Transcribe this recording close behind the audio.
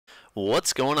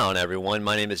What's going on, everyone?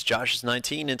 My name is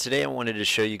Josh19, and today I wanted to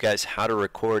show you guys how to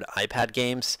record iPad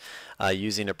games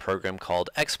using a program called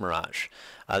X-Mirage.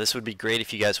 This would be great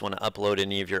if you guys want to upload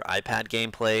any of your iPad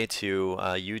gameplay to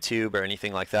YouTube or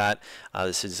anything like that.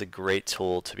 This is a great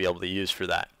tool to be able to use for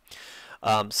that.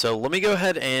 So let me go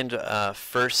ahead and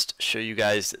first show you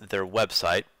guys their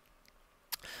website.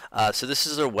 So this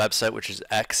is their website, which is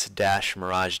x-mirage.com.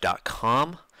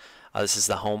 This is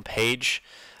the home page.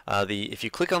 If you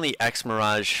click on the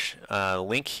X-Mirage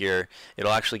link here,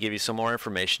 it'll actually give you some more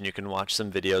information. You can watch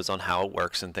some videos on how it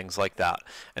works and things like that.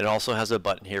 And it also has a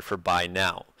button here for Buy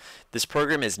Now. This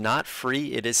program is not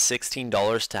free. It is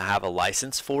 $16 to have a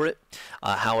license for it.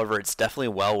 However, it's definitely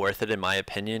well worth it in my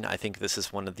opinion. I think this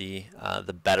is one of the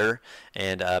better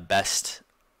and best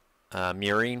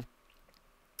mirroring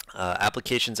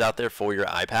applications out there for your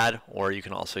iPad, or you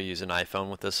can also use an iPhone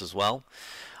with this as well.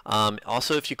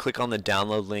 Also, if you click on the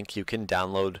download link, you can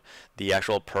download the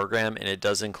actual program, and it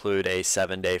does include a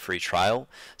 7-day free trial,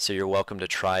 so you're welcome to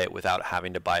try it without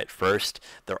having to buy it first.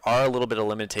 There are a little bit of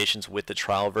limitations with the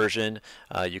trial version.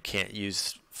 You can't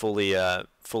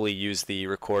fully use the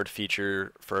record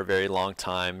feature for a very long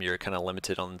time. You're kind of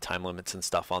limited on the time limits and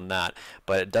stuff on that,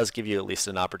 but it does give you at least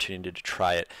an opportunity to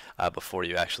try it before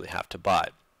you actually have to buy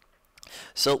it.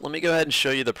 So let me go ahead and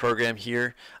show you the program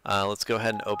here. Let's go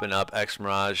ahead and open up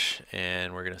X-Mirage,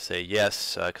 and we're going to say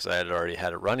yes because I had already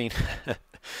had it running.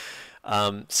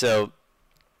 So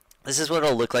this is what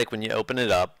it'll look like when you open it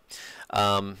up.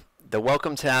 The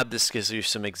Welcome tab, this gives you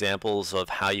some examples of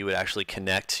how you would actually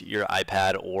connect your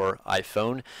iPad or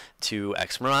iPhone to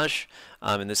X-Mirage.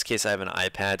 In this case, I have an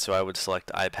iPad, so I would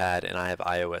select iPad, and I have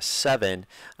iOS 7.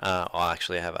 Well,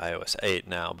 actually, I have iOS 8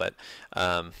 now, but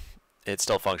it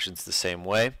still functions the same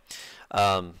way.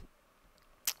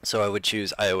 So I would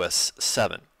choose iOS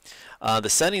 7. The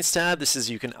settings tab, this is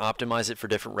you can optimize it for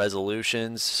different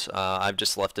resolutions. I've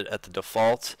just left it at the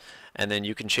default, and then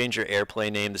you can change your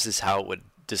AirPlay name. This is how it would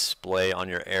display on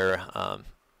your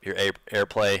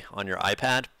AirPlay on your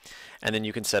iPad, and then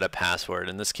you can set a password.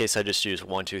 In this case, I just use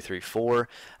 1234.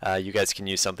 You guys can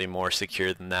use something more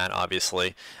secure than that,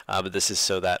 obviously, but this is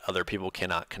so that other people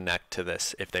cannot connect to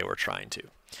this if they were trying to.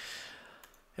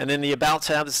 And then the About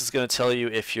tab, this is going to tell you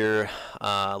if you're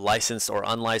licensed or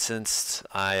unlicensed.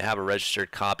 I have a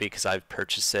registered copy because I've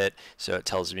purchased it, so it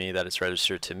tells me that it's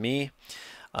registered to me.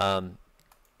 And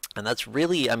that's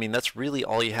really, that's really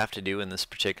all you have to do in this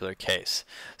particular case.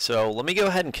 So let me go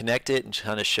ahead and connect it and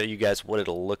kind of show you guys what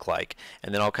it'll look like,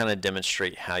 and then I'll kind of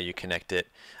demonstrate how you connect it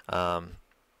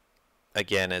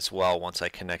again as well once I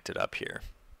connect it up here.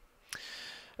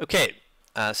 Okay,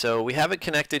 so we have it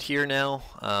connected here now.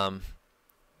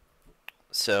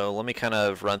 So let me kind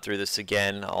of run through this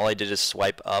again. All I did is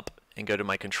swipe up and go to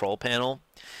my control panel,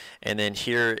 and then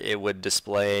here it would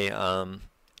display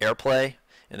AirPlay.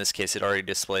 In this case, it already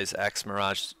displays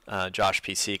X-Mirage Josh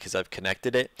PC because I've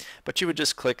connected it. But you would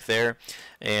just click there,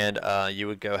 and you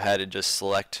would go ahead and just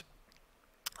select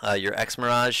your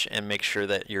X-Mirage and make sure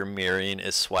that your mirroring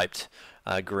is swiped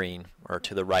green or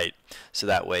to the right, so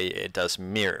that way it does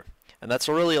mirror. And that's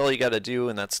really all you got to do,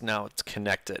 and that's now it's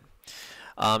connected.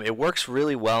 It works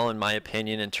really well in my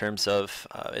opinion in terms of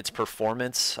its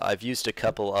performance. I've used a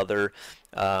couple other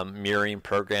mirroring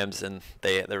programs, and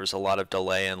there was a lot of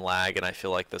delay and lag, and I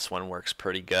feel like this one works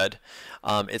pretty good.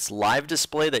 Its live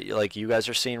display that you guys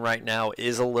are seeing right now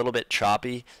is a little bit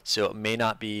choppy, so it may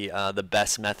not be the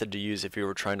best method to use if you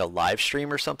were trying to live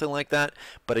stream or something like that.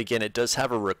 But again, it does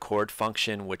have a record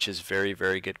function, which is very,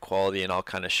 very good quality, and I'll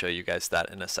kind of show you guys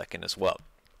that in a second as well.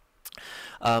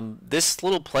 This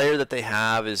little player that they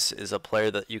have is a player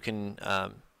that you can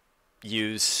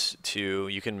use to,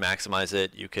 you can maximize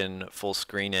it, you can full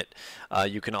screen it,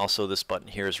 you can also, this button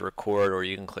here is record, or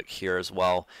you can click here as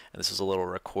well, and this is a little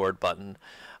record button,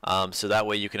 so that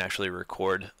way you can actually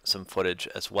record some footage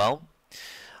as well.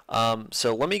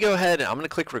 So let me go ahead, I'm going to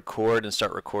click record and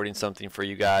start recording something for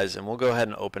you guys, and we'll go ahead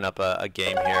and open up a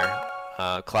game here,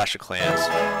 Clash of Clans.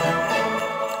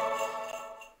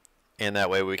 And that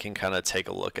way we can kind of take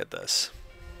a look at this.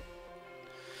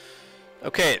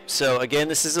 Okay, so again,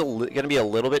 this is going to be a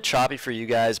little bit choppy for you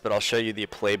guys, but I'll show you the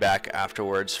playback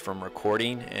afterwards from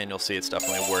recording, and you'll see it's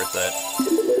definitely worth it.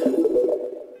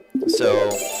 So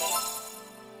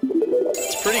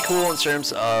it's pretty cool in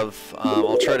terms of,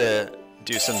 I'll try to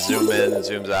do some zoom in and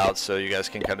zooms out so you guys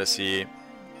can kind of see.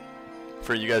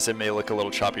 For you guys, it may look a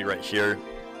little choppy right here,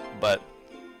 but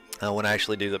when I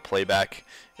actually do the playback,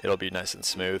 it'll be nice and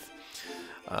smooth.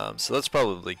 So that's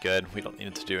probably good. We don't need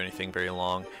it to do anything very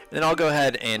long. And then I'll go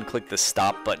ahead and click the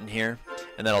stop button here,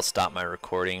 and that'll stop my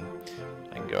recording.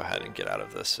 I can go ahead and get out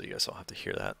of this so you guys don't have to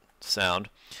hear that sound.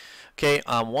 Okay,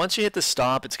 once you hit the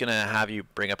stop, it's going to have you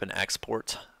bring up an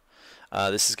export.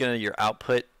 This is going to, your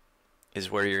output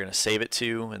is where you're going to save it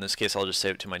to. In this case, I'll just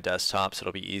save it to my desktop, so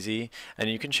it'll be easy. And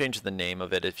you can change the name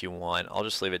of it if you want. I'll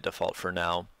just leave it default for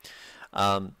now.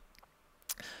 And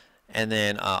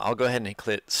then I'll go ahead and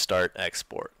click Start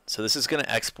Export. So this is going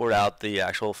to export out the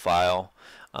actual file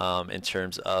in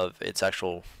terms of its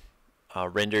actual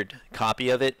rendered copy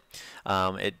of it.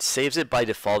 It saves it by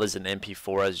default as an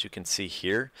MP4, as you can see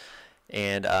here.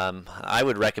 And I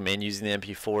would recommend using the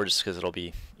MP4 just because it'll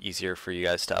be easier for you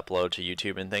guys to upload to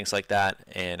YouTube and things like that,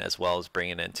 and as well as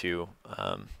bringing it into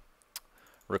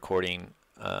recording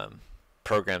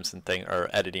programs and or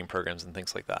editing programs and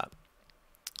things like that.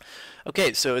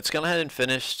 Okay, so it's gone ahead and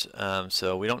finished,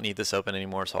 so we don't need this open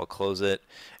anymore, so I'll close it,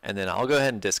 and then I'll go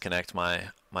ahead and disconnect my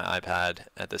iPad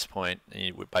at this point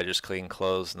by just clicking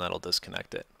close, and that'll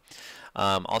disconnect it.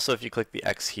 Also, if you click the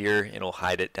X here, it'll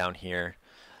hide it down here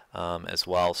as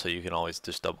well, so you can always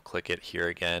just double click it here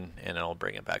again and it'll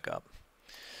bring it back up.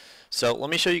 So let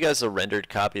me show you guys a rendered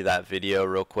copy of that video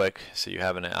real quick so you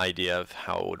have an idea of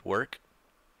how it would work.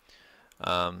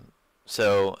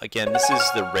 So again, this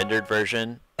is the rendered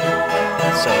version,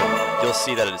 so you'll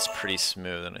see that it's pretty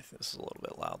smooth, and I think this is a little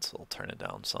bit loud, so I'll turn it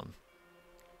down some.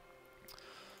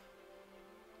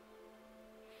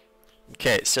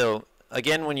 Okay, so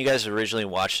again, when you guys originally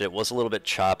watched it, was a little bit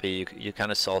choppy. You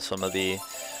kind of saw some of the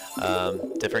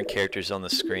different characters on the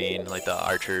screen, like the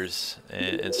archers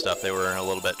and stuff. They were a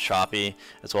little bit choppy,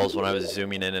 as well as when I was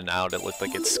zooming in and out, it looked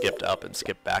like it skipped up and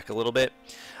skipped back a little bit.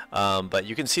 But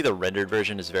you can see the rendered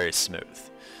version is very smooth.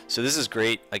 So this is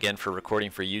great, again, for recording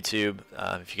for YouTube.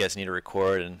 If you guys need to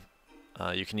record,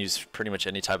 and you can use pretty much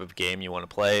any type of game you want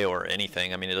to play or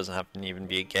anything. I mean, it doesn't have to even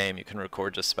be a game. You can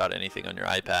record just about anything on your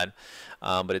iPad.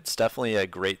 But it's definitely a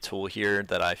great tool here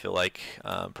that I feel like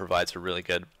provides a really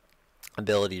good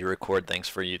ability to record things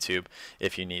for YouTube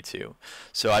if you need to.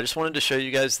 So I just wanted to show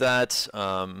you guys that.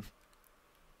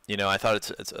 You know, I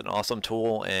thought it's an awesome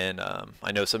tool, and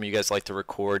I know some of you guys like to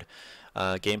record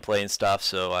gameplay and stuff,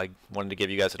 so I wanted to give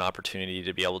you guys an opportunity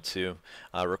to be able to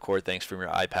record things from your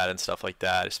iPad and stuff like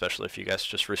that, especially if you guys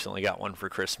just recently got one for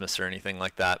Christmas or anything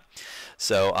like that.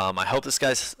 So I hope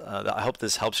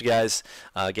this helps you guys.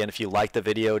 Again, if you like the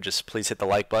video, just please hit the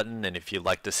like button, and if you'd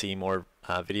like to see more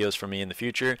videos from me in the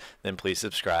future, then please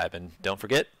subscribe, and don't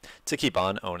forget to keep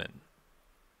on owning.